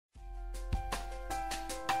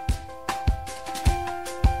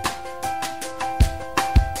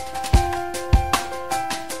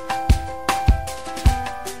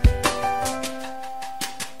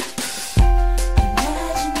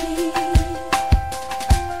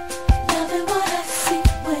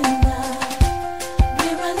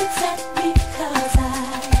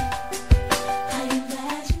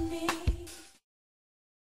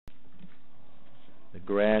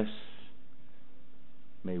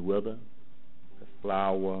wither, the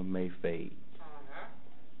flower may fade,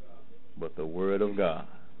 but the word of God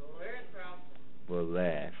will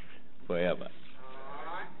last forever.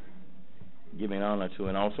 Giving honor to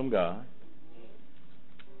an awesome God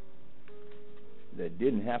that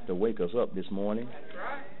didn't have to wake us up this morning,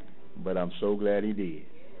 but I'm so glad he did.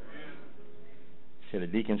 To the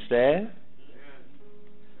deacon staff,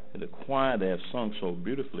 to the choir that have sung so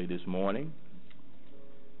beautifully this morning,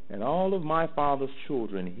 and all of my Father's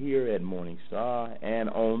children here at Morning Star and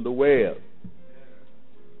on the web.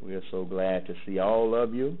 We are so glad to see all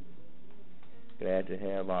of you. Glad to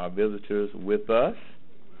have our visitors with us.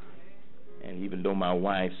 And even though my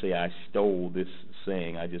wife say I stole this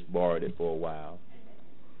saying, I just borrowed it for a while,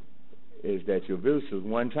 is that your visitors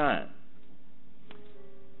one time.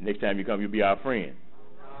 Next time you come, you'll be our friend.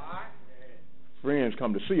 Friends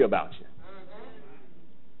come to see about you.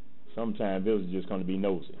 Sometimes visitors just come to be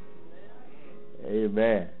nosy.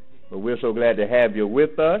 Amen. But we're so glad to have you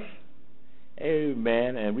with us.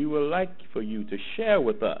 Amen. And we would like for you to share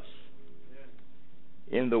with us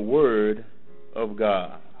in the Word of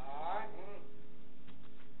God.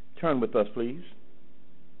 Turn with us, please,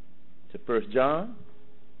 to 1 John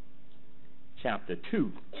chapter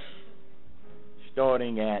 2,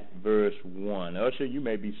 starting at verse 1. Usher, you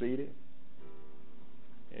may be seated.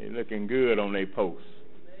 They're looking good on their posts.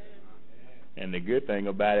 And the good thing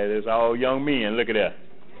about it is all young men. Look at that.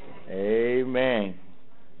 Amen.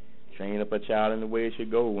 Train up a child in the way it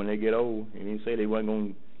should go when they get old. He didn't say they wasn't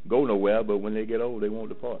going to go nowhere, but when they get old, they won't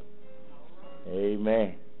depart.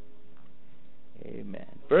 Amen. Amen.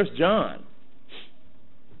 1 John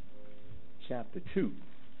chapter 2,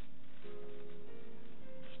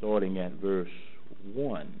 starting at verse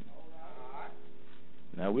 1.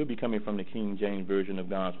 Now, we'll be coming from the King James Version of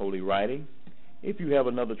God's holy writing. If you have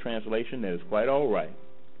another translation, that is quite all right.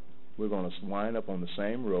 We're going to wind up on the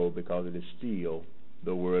same road because it is still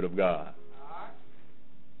the Word of God.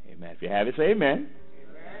 Amen. If you have it, say amen.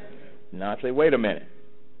 Now say, wait a minute.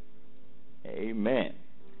 Amen.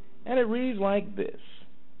 And it reads like this.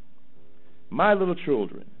 My little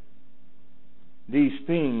children, these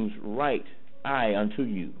things write I unto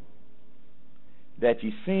you, that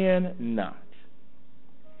ye sin not.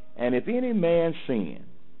 And if any man sin,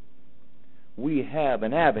 we have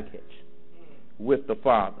an advocate with the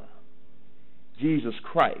Father, Jesus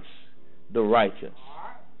Christ, the righteous.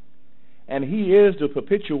 And he is the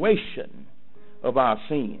propitiation of our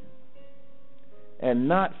sin, and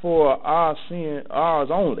not for our sin, ours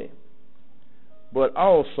only, but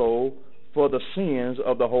also for the sins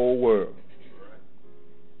of the whole world.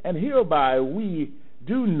 And hereby we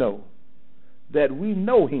do know that we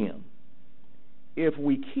know him, if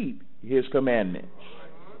we keep his commandments.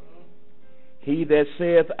 He that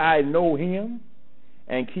saith, I know him,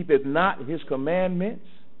 and keepeth not his commandments,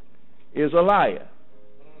 is a liar,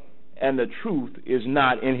 and the truth is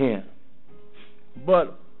not in him.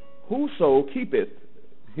 But whoso keepeth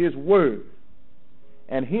his word,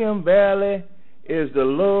 and him verily is the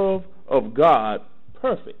love of God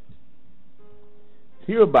perfect.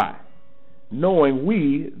 Hereby knowing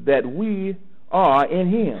we that we are in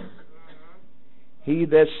him. He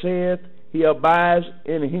that saith he abides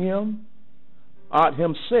in him ought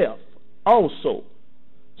himself also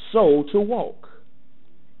so to walk,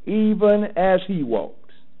 even as he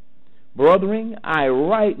walked. Brethren, I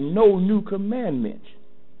write no new commandment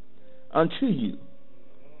unto you,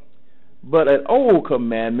 but an old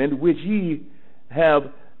commandment which ye have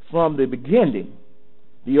from the beginning.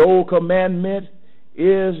 The old commandment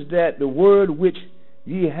is that the word which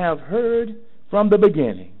ye have heard from the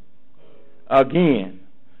beginning. Again,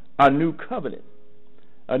 a new covenant,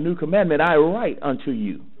 a new commandment I write unto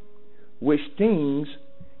you, which things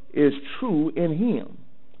is true in him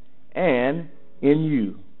and in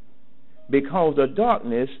you, because the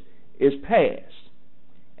darkness is past,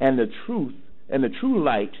 and the true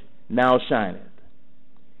light now shineth.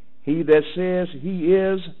 He that says he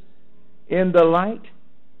is in the light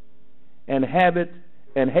and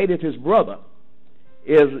hateth his brother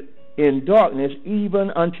is in darkness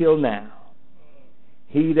even until now.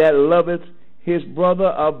 He that loveth his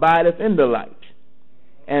brother abideth in the light,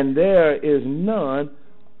 and there is none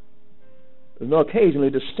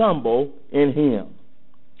occasionally to stumble in him.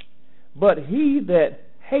 But he that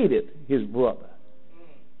hateth his brother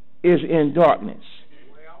is in darkness,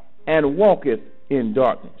 and walketh in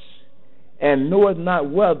darkness, and knoweth not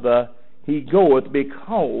whither he goeth,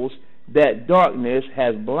 because that darkness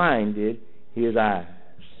has blinded his eyes.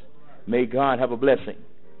 May God have a blessing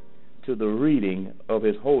to the reading of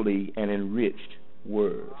his holy and enriched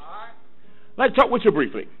word. I'd like to talk with you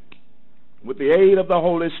briefly, with the aid of the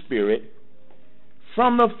Holy Spirit,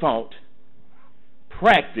 from the thought,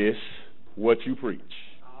 practice what you preach.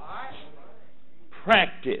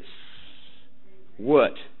 Practice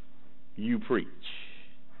what you preach.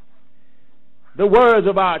 The words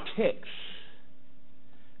of our text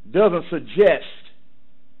doesn't suggest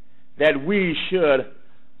that we should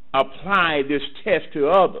apply this test to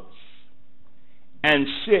others and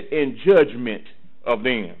sit in judgment of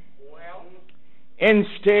them.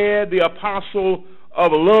 Instead, the apostle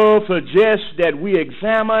of love suggests that we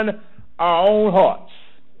examine our own hearts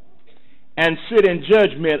and sit in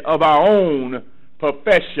judgment of our own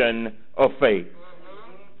profession of faith.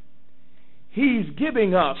 He's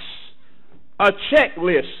giving us a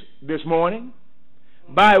checklist this morning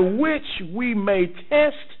by which we may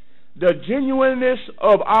test the genuineness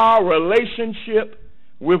of our relationship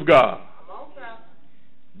with God.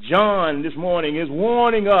 John this morning is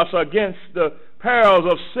warning us against the perils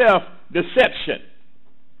of self-deception.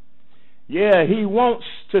 Yeah, he wants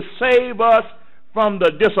to save us from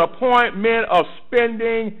the disappointment of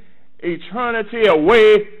spending eternity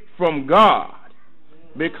away from God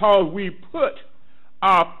because we put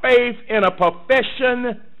our faith in a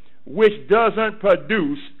profession which doesn't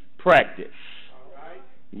produce practice.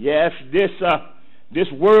 Yes, this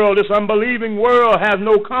world, this unbelieving world, has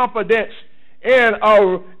no confidence in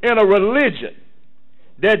a religion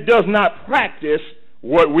that does not practice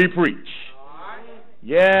what we preach.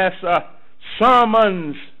 Yes,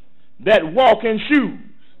 sermons that walk in shoes,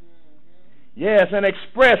 yes, and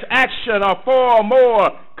express action are far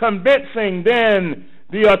more convincing than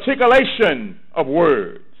the articulation of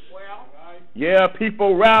words. Yeah,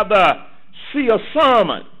 people rather see a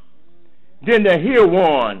sermon than to hear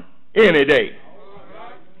one any day.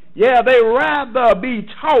 Yeah, they rather be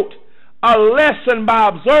taught a lesson by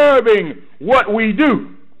observing what we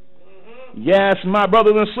do. Yes, my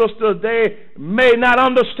brothers and sisters, they may not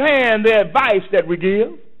understand the advice that we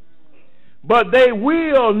give, but they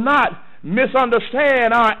will not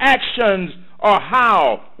misunderstand our actions or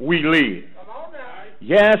how we live.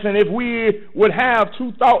 Yes, and if we would have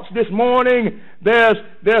two thoughts this morning, there's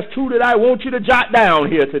two that I want you to jot down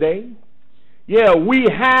here today. Yeah, we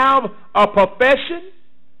have a profession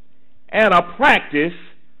and a practice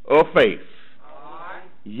of faith.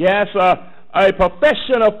 Yes, a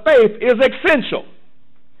profession of faith is essential.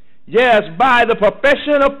 Yes, by the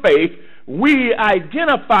profession of faith, we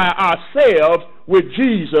identify ourselves with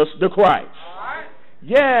Jesus the Christ.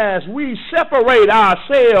 Yes, we separate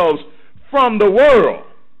ourselves from the world.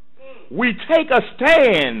 We take a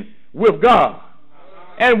stand with God,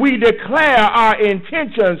 and we declare our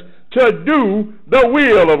intentions to do the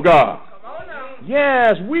will of God.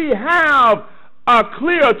 Yes, we have a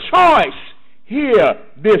clear choice here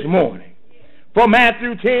this morning. For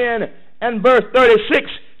Matthew 10 and verse 36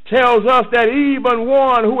 tells us that even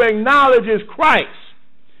one who acknowledges Christ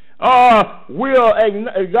will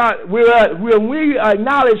we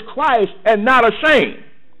acknowledge Christ and not ashamed.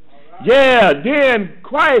 Yeah, then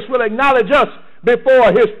Christ will acknowledge us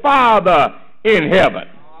before his Father in heaven.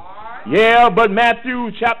 Yeah, but Matthew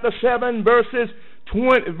chapter 7 verses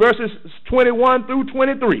 21 through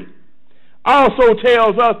 23 also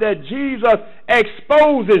tells us that Jesus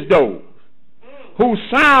exposes those who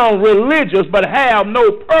sound religious but have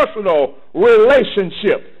no personal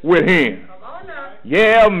relationship with him.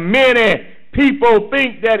 Yeah, many people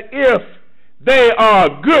think that if they are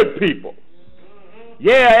good people,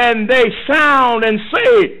 yeah, and they sound and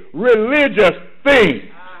say religious things,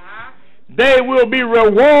 they will be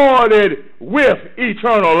rewarded with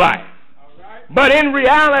eternal life. But in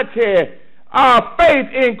reality, our faith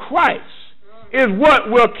in Christ is what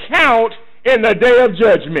will count in the day of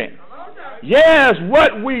judgment. Yes,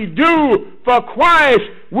 what we do for Christ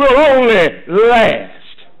will only last.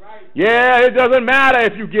 Yeah, it doesn't matter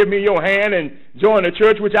if you give me your hand and join the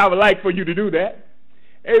church, which I would like for you to do that.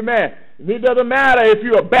 Amen. It doesn't matter if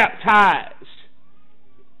you are baptized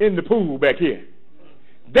in the pool back here.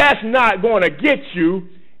 That's not going to get you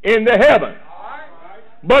into heaven.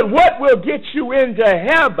 But what will get you into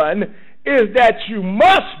heaven is that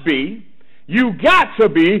you got to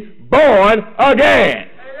be born again.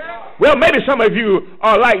 Well, maybe some of you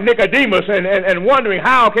are like Nicodemus and wondering,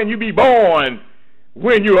 how can you be born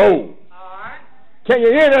when you're old? Can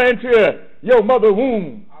you enter into your mother's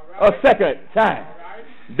womb a second time?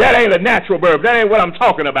 That ain't a natural birth. That ain't what I'm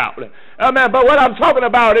talking about. But what I'm talking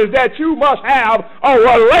about is that you must have a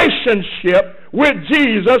relationship with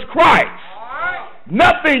Jesus Christ.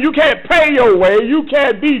 Nothing, you can't pay your way. You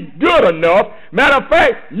can't be good enough. Matter of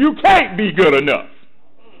fact, you can't be good enough.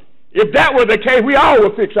 If that were the case, we all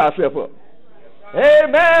would fix ourselves up.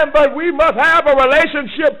 Amen. But we must have a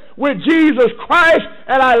relationship with Jesus Christ.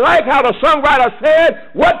 And I like how the songwriter said,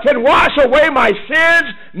 what can wash away my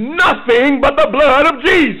sins? Nothing but the blood of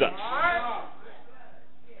Jesus.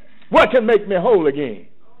 What can make me whole again?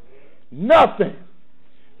 Nothing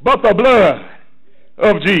but the blood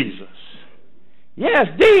of Jesus. Yes,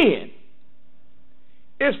 then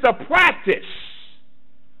it's the practice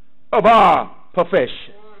of our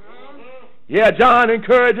profession. Yeah, John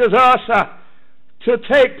encourages us to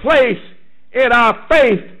take place in our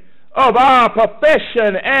faith of our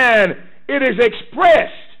profession, and it is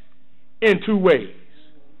expressed in two ways.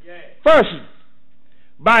 First,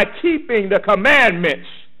 by keeping the commandments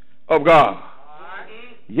of God.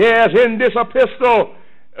 Yes, in this epistle,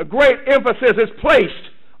 a great emphasis is placed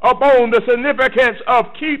upon the significance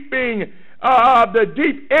of keeping the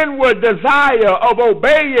deep inward desire of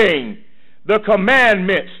obeying the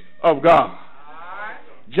commandments of God.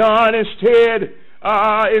 John instead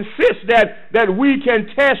insists that we can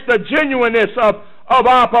test the genuineness of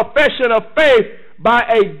our profession of faith by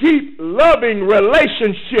a deep, loving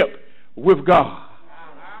relationship with God.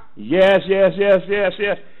 Yes.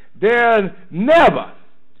 There's never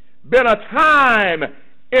been a time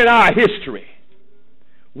in our history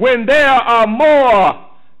when there are more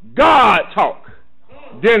God talk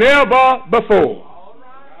than ever before.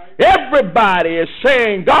 Everybody is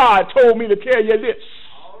saying, God told me to tell you this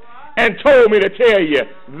and told me to tell you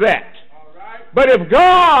that. But if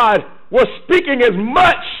God was speaking as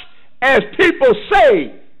much as people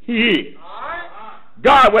say he is,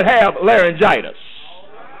 God would have laryngitis.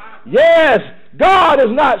 Yes, God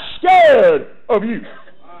is not scared of you.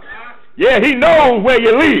 Yeah, he knows where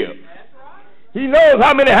you live. He knows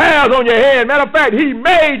how many hairs on your head. Matter of fact, he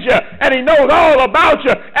made you, and he knows all about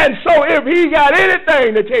you. And so if he got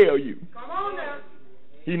anything to tell you,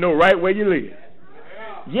 he knows right where you live.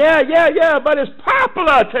 Yeah, but it's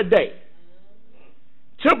popular today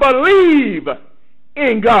to believe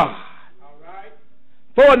in God.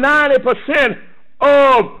 For 90%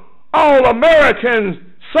 of all Americans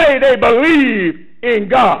say they believe in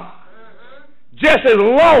God, just as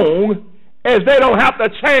long as they don't have to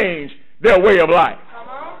change their way of life.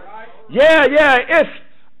 Yeah, it's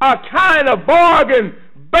a kind of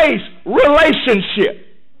bargain-based relationship.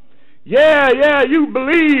 Yeah, you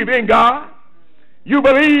believe in God. You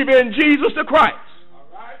believe in Jesus the Christ.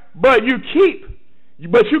 But you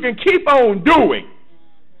can keep on doing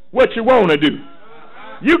what you want to do.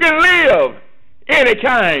 You can live any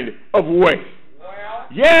kind of way.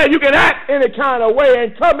 Yeah, you can act any kind of way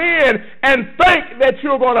and come in and think that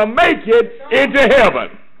you're going to make it into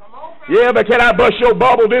heaven. Yeah, but can I bust your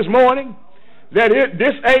bubble this morning?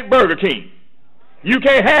 This ain't Burger King. You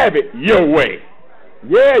can't have it your way.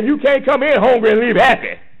 Yeah, you can't come in hungry and leave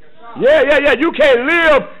happy. Yeah. You can't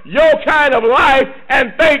live your kind of life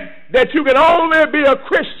and think that you can only be a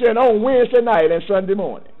Christian on Wednesday night and Sunday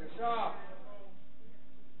morning.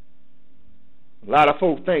 A lot of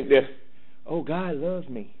folks think that, oh, God loves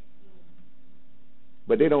me.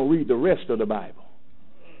 But they don't read the rest of the Bible.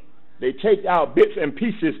 They take out bits and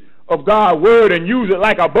pieces of God's word and use it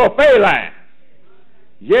like a buffet line.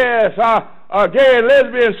 Yes, our gay and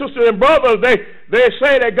lesbian sisters and brothers, they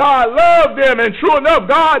say that God loves them, and true enough,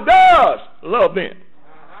 God does love them.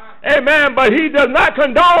 Amen, but he does not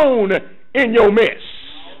condone in your mess.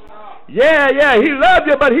 Yeah, he loves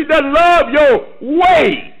you, but he doesn't love your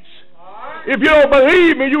ways. If you don't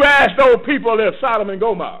believe me, you ask those people at Sodom and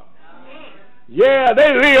Gomorrah. Yeah,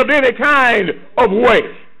 they lived any kind of way.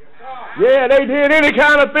 Yeah, they did any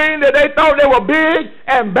kind of thing that they thought they were big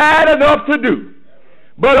and bad enough to do.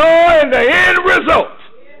 But in the end result,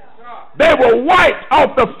 they were wiped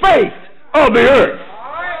off the face of the earth.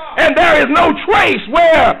 And there is no trace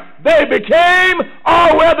where they became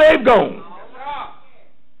or where they've gone.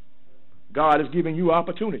 God is giving you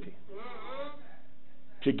opportunity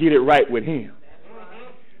to get it right with him.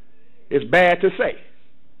 It's bad to say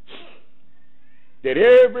that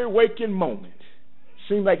every waking moment,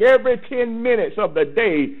 seems like every 10 minutes of the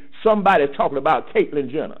day, somebody's talking about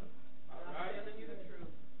Caitlyn Jenner.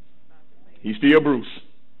 He's still Bruce.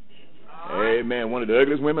 Amen. One of the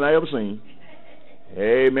ugliest women I ever seen.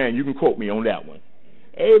 Amen. You can quote me on that one.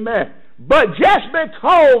 Amen. But just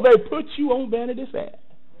because they put you on Vanity Fair,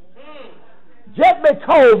 just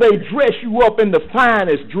because they dress you up in the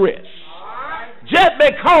finest dress, just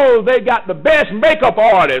because they got the best makeup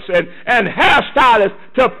artists and hairstylists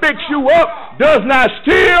to fix you up, does not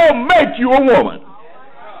still make you a woman.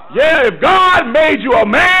 Yeah, if God made you a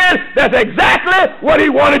man, that's exactly what he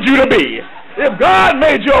wanted you to be. If God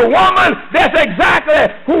made you a woman, that's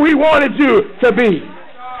exactly who he wanted you to be.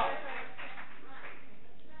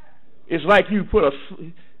 It's like you put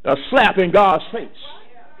a slap in God's face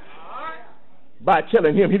by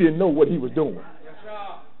telling him he didn't know what he was doing.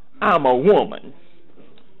 I'm a woman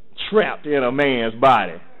trapped in a man's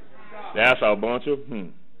body. That's a bunch of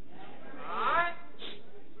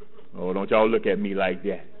Oh, don't y'all look at me like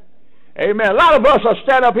that. Amen. A lot of us will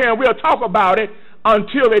stand up here and we'll talk about it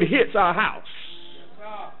until it hits our house.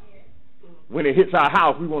 When it hits our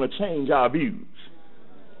house, we want to change our views.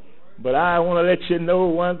 But I want to let you know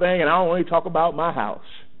one thing, and I don't only talk about my house.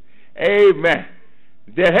 Amen.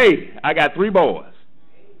 That, hey, I got 3 boys.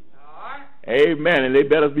 Amen. And they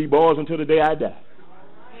better be boys until the day I die.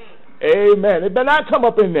 Amen. They better not come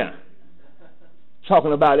up in there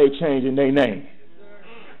talking about they changing their name.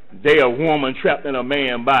 They a woman trapped in a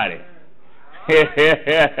man's body.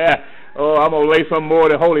 Oh, I'm going to lay some more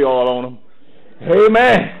of the holy oil on them.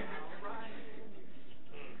 Amen.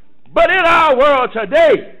 But in our world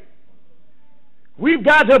today, we've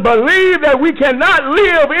got to believe that we cannot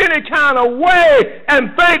live any kind of way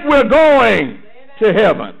and think we're going to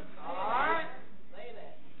heaven.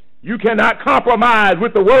 You cannot compromise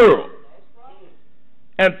with the world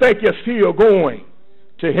and think you're still going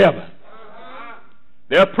to heaven.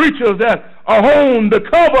 There are preachers that are on the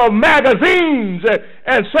cover of magazines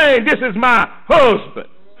and saying, this is my husband.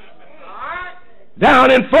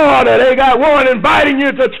 Down in Florida, they got one inviting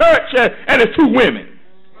you to church and it's 2 women.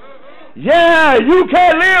 Yeah, you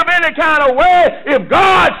can't live any kind of way. If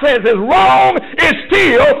God says it's wrong, it's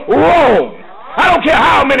still wrong. I don't care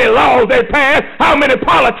how many laws they pass, how many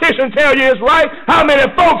politicians tell you it's right, how many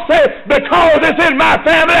folks say, because it's in my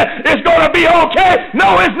family, it's going to be okay.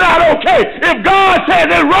 No, it's not okay. If God says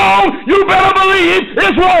it's wrong, you better believe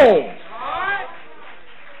it's wrong.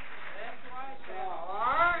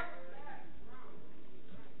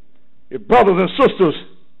 If brothers and sisters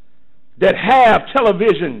that have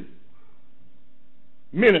television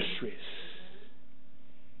ministries,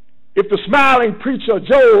 if the smiling preacher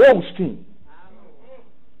Joel Osteen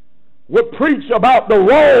would preach about the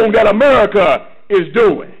wrong that America is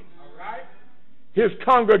doing, his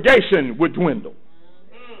congregation would dwindle.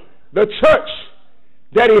 The church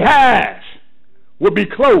that he has would be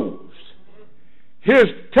closed. His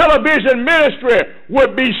television ministry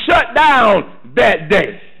would be shut down that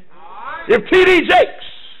day. If T.D. Jakes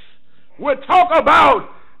would talk about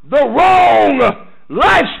the wrong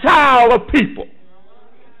lifestyle of people,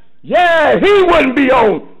 yeah, he wouldn't be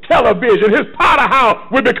on television. His powder house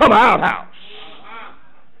would become an outhouse.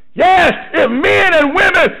 Yes, if men and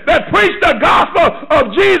women that preach the gospel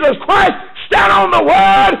of Jesus Christ stand on the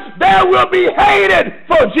word, they will be hated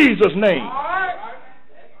for Jesus' name.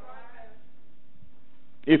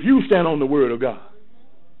 If you stand on the word of God,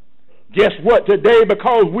 guess what today?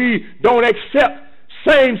 Because we don't accept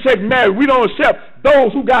same-sex marriage, we don't accept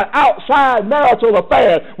those who got outside marital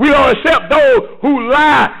affairs, we don't accept those who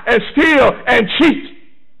lie and steal and cheat.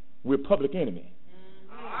 We're public enemy,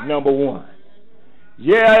 number 1.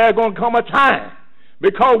 Yeah, there's going to come a time,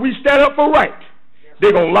 because we stand up for right,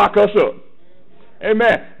 they're going to lock us up.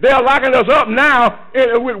 Amen. They're locking us up now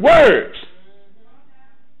with words.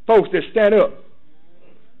 Folks that stand up,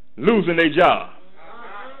 losing their job,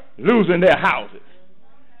 losing their houses,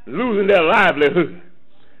 losing their livelihood.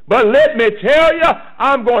 But let me tell you,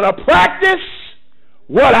 I'm going to practice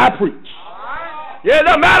what I preach. Yeah, it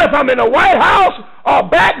doesn't matter if I'm in the White House or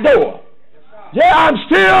back door. Yeah, I'm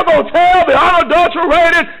still going to tell the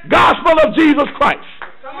unadulterated gospel of Jesus Christ.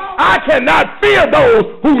 I cannot fear those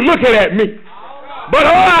who looking at me. But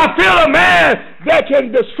I feel a man that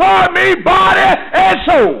can destroy me body and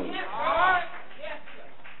soul.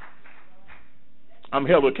 I'm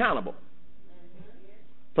held accountable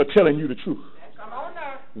for telling you the truth.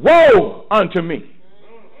 Woe unto me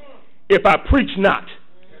if I preach not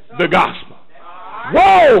the gospel.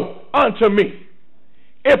 Woe unto me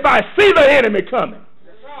if I see the enemy coming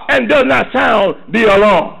and does not sound the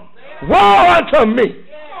alarm. Woe unto me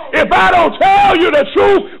if I don't tell you the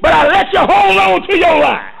truth, but I let you hold on to your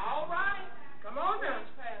lie. Come on now.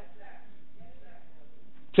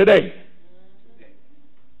 Today,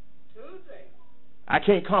 I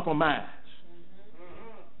can't compromise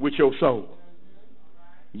with your soul.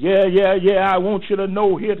 Yeah, I want you to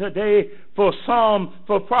know here today for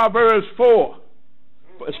Proverbs 14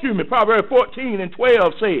 and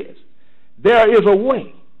 12 says, there is a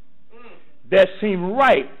way that seems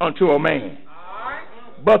right unto a man,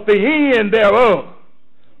 but the end thereof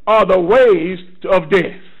are the ways of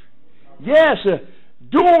death. Yes,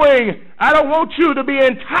 I don't want you to be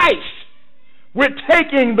enticed with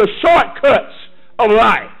taking the shortcuts of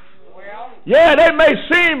life. Yeah, they may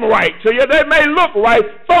seem right to you. They may look right.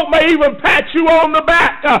 Folk may even pat you on the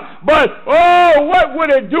back. But, oh, what would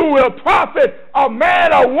it do with a prophet, a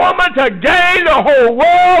man, a woman to gain the whole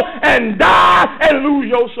world and die and lose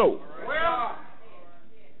your soul?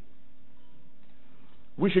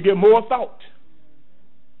 We should give more thought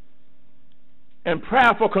and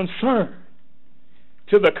prayerful concern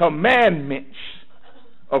to the commandments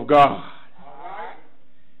of God.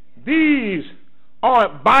 These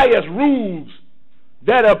aren't biased rules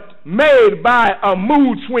that are made by a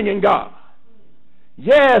mood-swinging God.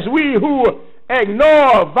 Yes, we who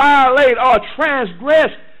ignore, violate, or transgress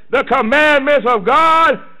the commandments of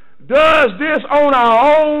God does this on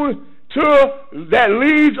our own that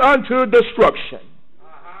leads unto destruction.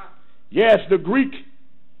 Yes, the Greek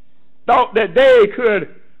thought that they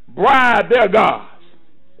could bribe their gods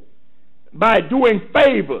by doing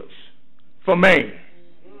favors for man.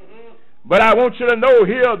 But I want you to know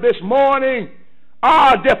here this morning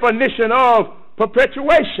our definition of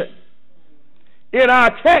perpetuation in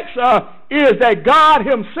our text is that God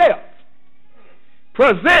himself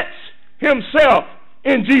presents himself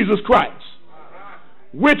in Jesus Christ,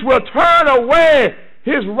 which will turn away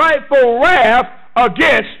his rightful wrath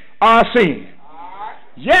against our sin.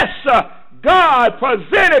 Yes, God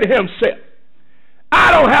presented himself. I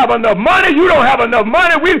don't have enough money. You don't have enough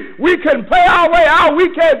money. We couldn't pay our way out.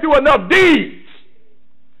 We can't do enough deeds.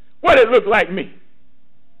 What it look like me?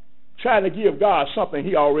 Trying to give God something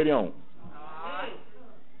he already owns.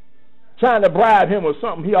 Trying to bribe him with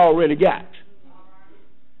something he already got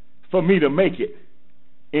for me to make it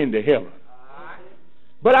into heaven.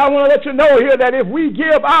 But I want to let you know here that if we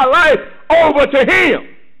give our life over to him,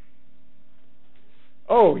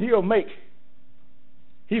 oh, he's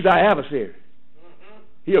our adversary.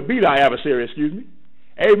 He'll be thy adversary, excuse me.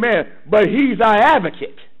 Amen. But he's our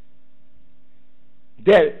advocate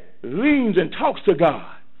that leans and talks to God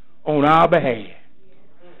on our behalf.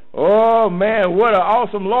 Oh, man, what an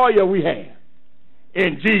awesome lawyer we have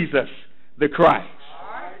in Jesus the Christ.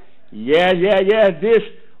 Yeah. This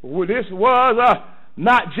was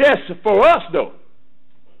not just for us, though.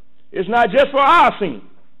 It's not just for our sin,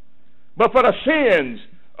 but for the sins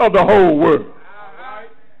of the whole world.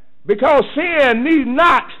 Because sin needs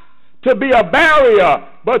not to be a barrier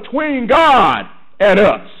between God and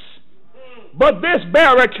us. But this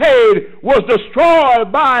barricade was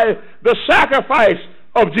destroyed by the sacrifice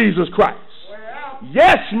of Jesus Christ.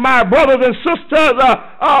 Yes, my brothers and sisters,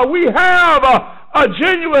 we have a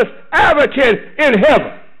genuine advocate in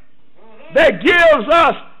heaven that gives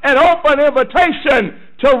us an open invitation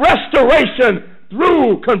to restoration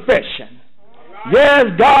through confession. Yes,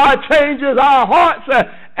 God changes our hearts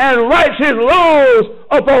and writes his laws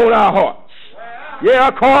upon our hearts. Yeah,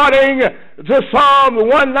 according to Psalm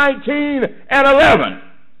 119 and 11.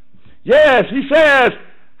 Yes, he says,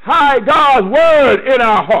 hide God's word in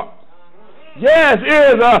our heart. Yes,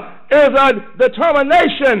 is a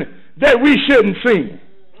determination that we shouldn't sin.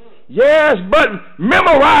 Yes, but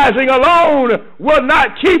memorizing alone will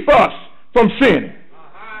not keep us from sinning.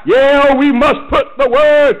 Yeah, we must put the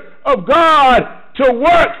word of God to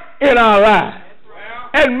work in our lives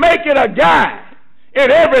and make it a guide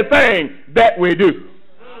in everything that we do.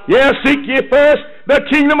 Yeah, seek ye first the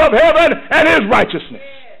kingdom of heaven and his righteousness,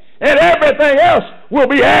 and everything else will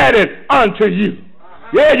be added unto you.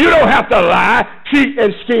 Yeah, you don't have to lie, cheat,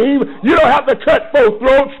 and scheme. You don't have to cut folks'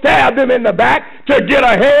 throats, stab them in the back to get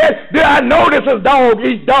ahead. I know this is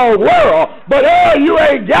dog-eat-dog world, but you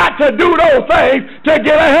ain't got to do those things to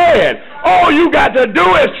get ahead. All you got to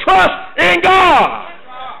do is trust in God.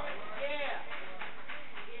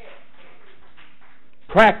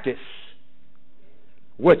 Practice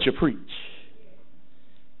what you preach.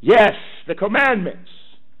 Yes, the commandments.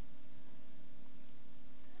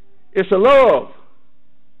 It's to love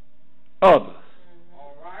others.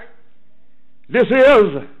 This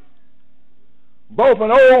is both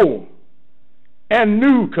an old and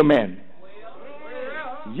new commandment.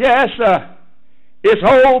 Yes, it's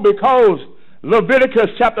old because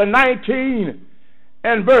Leviticus chapter 19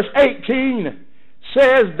 and verse 18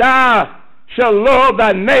 says, thou shalt love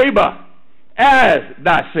thy neighbor as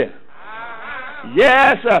thyself.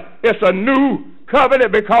 Yes, it's a new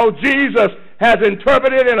covenant because Jesus has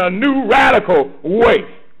interpreted in a new radical way.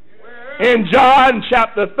 In John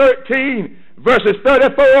chapter 13, verses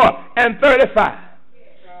 34 and 35.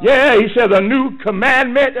 Yeah, he says, a new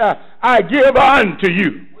commandment I give unto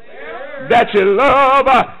you, that you love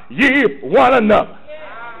ye one another,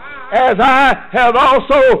 as I have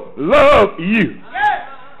also loved you,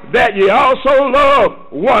 that ye also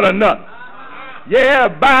love one another. Yeah,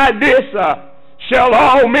 by this shall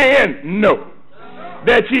all men know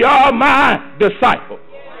that ye are my disciples,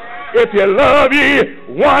 if you love ye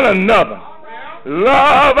one another.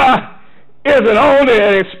 Love isn't only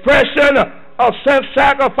an expression of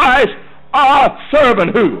self-sacrifice or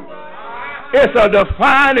servanthood. It's a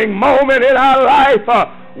defining moment in our life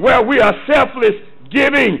where we are selfless,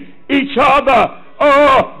 giving each other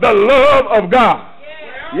the love of God.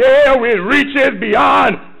 Yeah, it reaches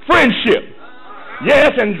beyond friendship.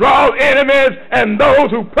 Yes, and draws enemies and those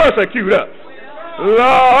who persecute us.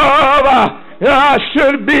 Love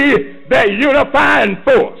should be that unifying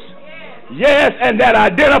force. Yes, and that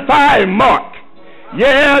identifying mark.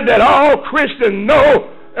 Yeah, that all Christians know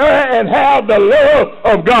and have the love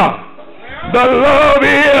of God. The love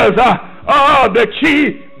is the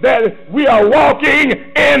key that we are walking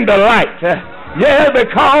in the light. Yeah,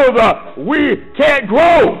 because we can't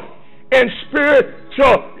grow in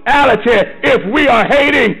spirituality if we are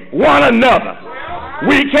hating one another.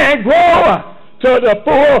 We can't grow to the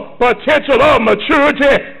full potential of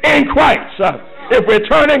maturity in Christ if we're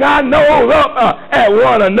turning our nose up at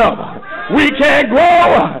one another. We can't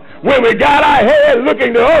grow when we got our head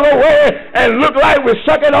looking the other way and look like we're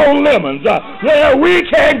sucking on lemons. We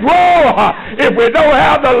can't grow if we don't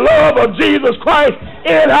have the love of Jesus Christ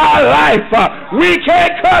in our life. We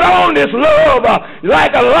can't cut on this love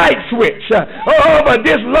like a light switch. But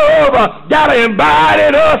this love got to abide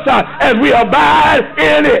in us as we abide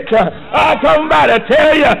in it. I come by to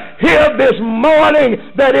tell you here this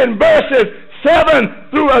morning that in verses 7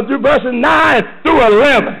 through verses 9 through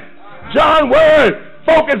 11, John's word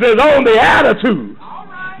focuses on the attitude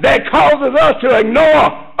that causes us to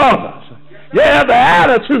ignore others. Yeah, the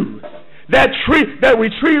attitude that we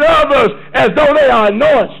treat others as though they are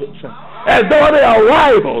annoyances, as though they are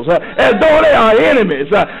rivals, as though they are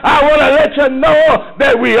enemies. I want to let you know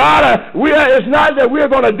that it's not that we're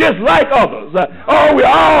going to dislike others. We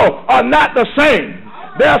all are not the same.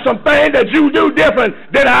 There are some things that you do different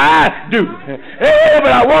than I do.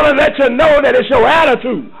 But I want to let you know that it's your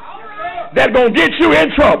attitude that's going to get you in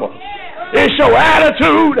trouble. It's your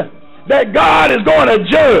attitude that God is going to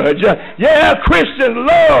judge. Yeah, Christian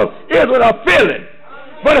love isn't a feeling,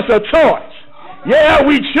 but it's a choice. Yeah,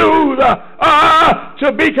 we choose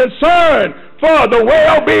to be concerned for the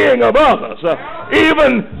well-being of others,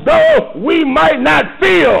 even though we might not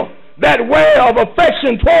feel that way of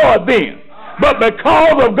affection toward them. But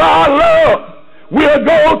because of God's love, we'll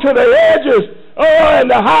go to the edges and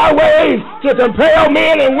the highways to compel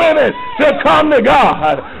men and women to come to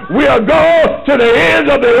God. We'll go to the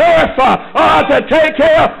ends of the earth to take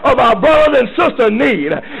care of our brothers and sisters'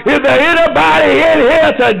 need. Is there anybody in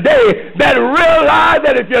here today that realize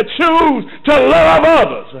that if you choose to love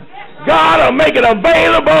others, God will make it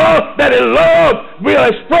available that His love will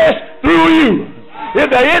express through you? Is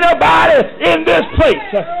there anybody in this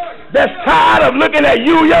place that's tired of looking at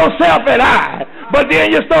you, yourself, and I, but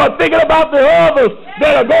then you start thinking about the others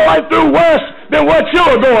that are going through worse than what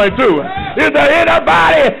you're going through? Is there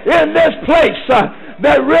anybody in this place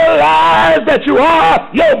that realize that you are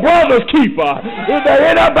your brother's keeper? Is there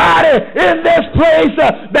anybody in this place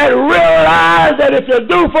that realize that if you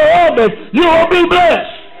do for others, you will be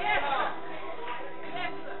blessed?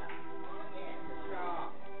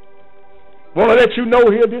 Want to let you know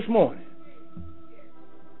here this morning.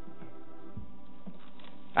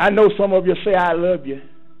 I know some of you say, I love you.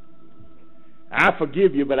 I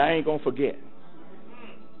forgive you, but I ain't going to forget.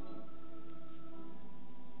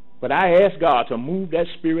 But I ask God to move that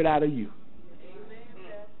spirit out of you.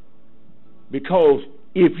 Because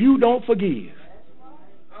if you don't forgive,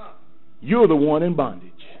 you're the one in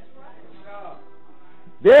bondage.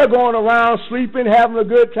 They're going around sleeping, having a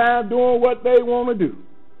good time, doing what they want to do.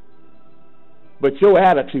 But your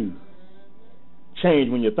attitude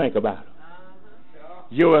changed when you think about it.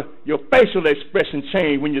 Your facial expression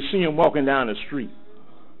changed when you see them walking down the street.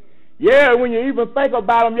 Yeah, when you even think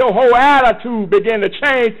about them, your whole attitude begin to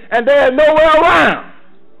change, and they're nowhere around.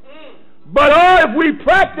 But if we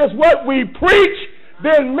practice what we preach,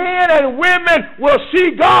 then men and women will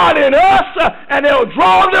see God in us, and they'll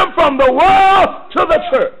draw them from the world to the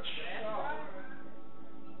church.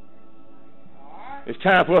 It's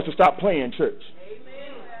time for us to stop playing church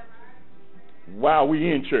while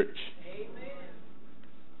we in church.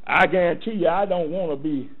 I guarantee you, I don't want to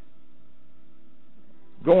be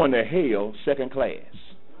going to hell second class.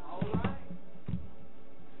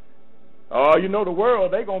 Oh, you know the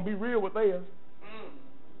world, they're going to be real with theirs.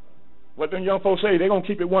 What them young folks say, they're going to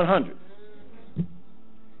keep it 100.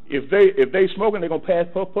 If they smoking, they're going to pass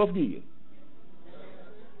puff giving.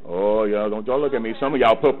 Oh, y'all don't look at me. Some of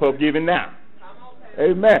y'all puff giving now.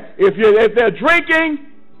 Amen. If they're drinking,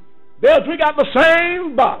 they'll drink out the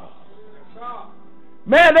same bottle.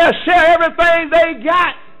 Man, they'll share everything they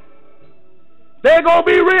got. They're going to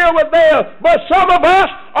be real with theirs. But some of us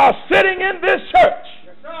are sitting in this church.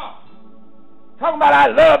 Yes, sir. Talking about, I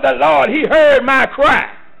love the Lord. He heard my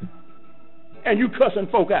cry. And you cussing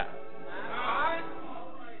folk out.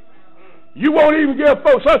 You won't even give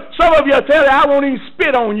folks. Some of you will tell you, I won't even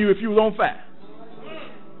spit on you if you was on fire.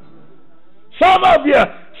 Some of you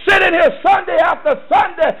sitting here Sunday after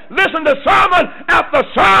Sunday, listen to sermon after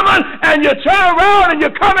sermon, and you turn around and you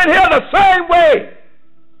come in here the same way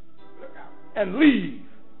and leave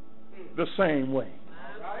the same way.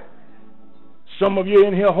 Some of you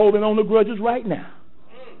in here holding on to grudges right now,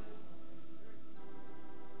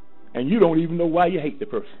 and you don't even know why you hate the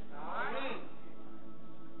person.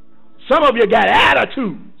 Some of you got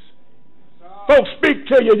attitudes. Folks speak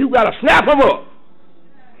to you, you got to snap them up.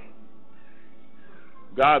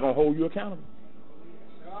 God's going to hold you accountable.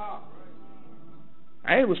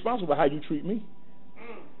 I ain't responsible for how you treat me.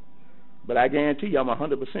 But I guarantee you I'm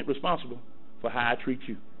 100% responsible for how I treat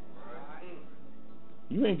you.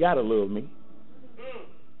 You ain't got to love me.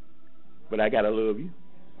 But I got to love you.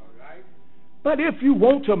 But if you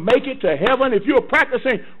want to make it to heaven, if you're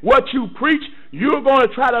practicing what you preach, you're going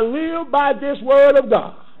to try to live by this word of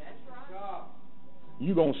God.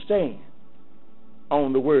 You're going to stand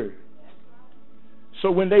on the word. So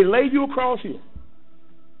when they lay you across here,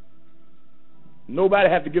 nobody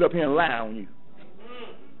have to get up here and lie on you.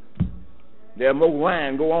 There's more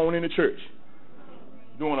lying go on in the church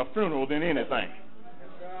during a funeral than anything.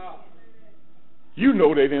 You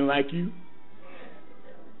know they didn't like you.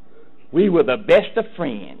 We were the best of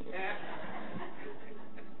friends.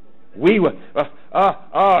 We were,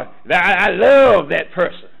 I love that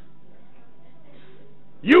person.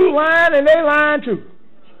 You lying and they lying too.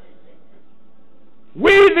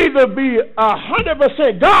 We need to be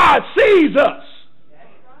 100%. God sees us.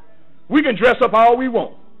 We can dress up all we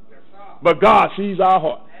want, but God sees our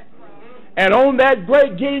heart. And on that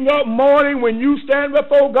great getting up morning when you stand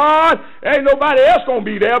before God, ain't nobody else going to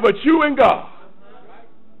be there but you and God.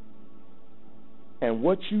 And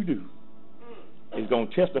what you do is going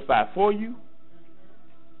to testify for you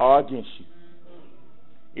or against you.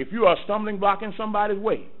 If you are a stumbling block in somebody's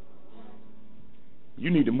way, you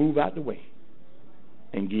need to move out the way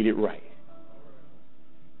and get it right.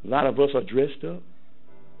 A lot of us are dressed up,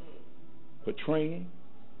 portraying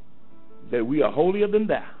that we are holier than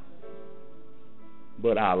thou,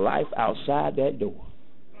 but our life outside that door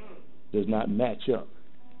does not match up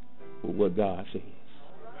with what God says.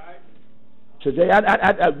 Today,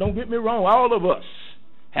 don't get me wrong, all of us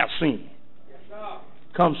have sinned,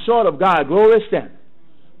 come short of God's glorious standard.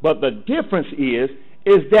 But the difference is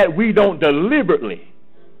that we don't deliberately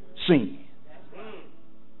sin.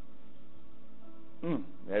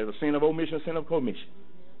 There's a sin of omission, a sin of commission.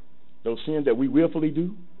 Those sins that we willfully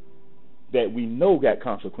do, that we know got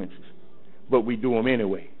consequences, but we do them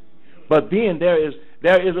anyway. But then there is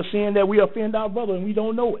a sin that we offend our brother and we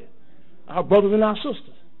don't know it, our brothers and our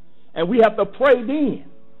sisters. And we have to pray then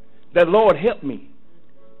that, Lord, help me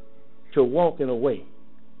to walk in a way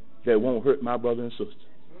that won't hurt my brother and sister.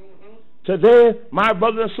 Today, my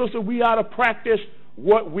brother and sister, we ought to practice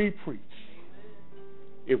what we preach.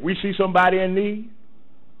 If we see somebody in need,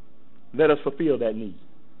 let us fulfill that need.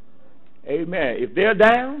 Amen. If they're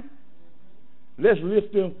down, let's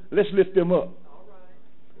lift them up.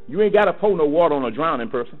 You ain't got to pour no water on a drowning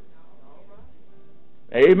person.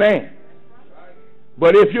 Amen.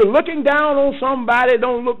 But if you're looking down on somebody,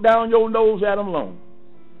 don't look down your nose at them long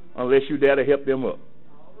unless you're there to help them up.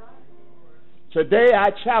 Today,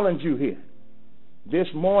 I challenge you here this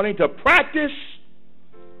morning to practice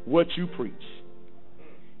what you preach.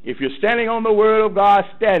 If you're standing on the word of God,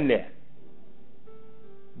 stand there.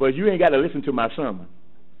 But you ain't got to listen to my sermon.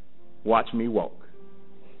 Watch me walk.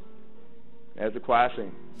 As the choir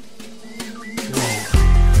sings.